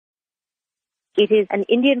It is an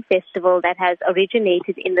Indian festival that has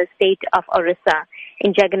originated in the state of Orissa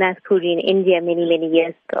in Jagannath Puri in India many, many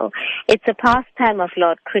years ago. It's a pastime of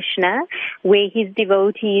Lord Krishna where his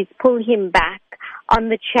devotees pull him back on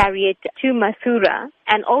the chariot to Mathura,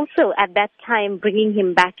 and also at that time bringing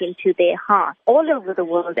him back into their heart. All over the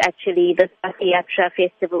world, actually, the Yatra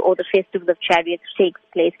festival or the Festival of Chariots takes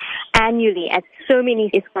place annually at so many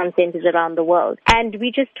ISKON centers around the world. And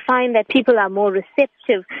we just find that people are more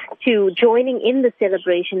receptive to joining in the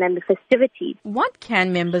celebration and the festivities. What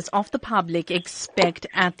can members of the public expect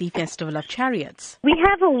at the Festival of Chariots? We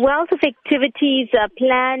have a wealth of activities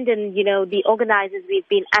planned, and, the organizers, we've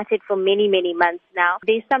been at it for many, many months now.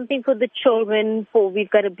 There's something for the children. We've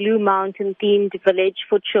got a Blue Mountain themed village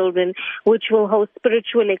for children, which will host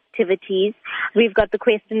spiritual activities. We've got the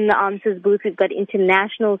question and answers booth. We've got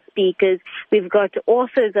international speakers. We've got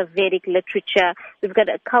authors of Vedic literature. We've got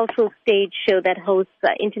a cultural stage show that hosts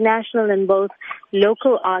international and both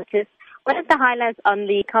local artists. One of the highlights on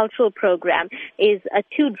the cultural program is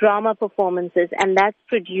 2 drama performances, and that's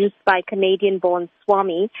produced by Canadian-born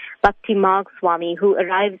Swami, Bhakti Marg Swami, who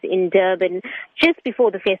arrives in Durban just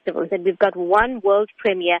before the festival. And we've got one world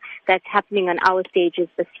premiere that's happening on our stages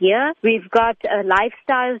this year. We've got a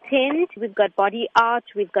lifestyle tent. We've got body art.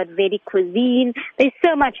 We've got Vedic cuisine. There's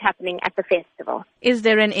so much happening at the festival. Is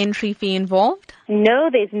there an entry fee involved? No,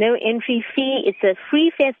 there's no entry fee. It's a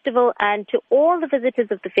free festival, and to all the visitors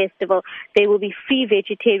of the festival, there will be free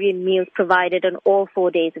vegetarian meals provided on all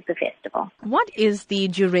 4 days of the festival. What is the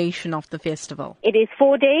duration of the festival? It is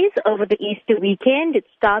 4 days over the Easter weekend. It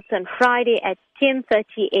starts on Friday at 10:30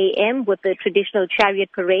 a.m. with the traditional chariot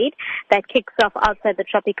parade that kicks off outside the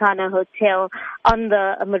Tropicana Hotel on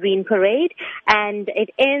the Marine Parade. And it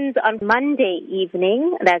ends on Monday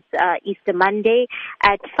evening, that's Easter Monday,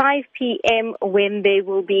 at 5 p.m. when there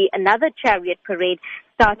will be another chariot parade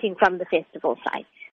starting from the festival site.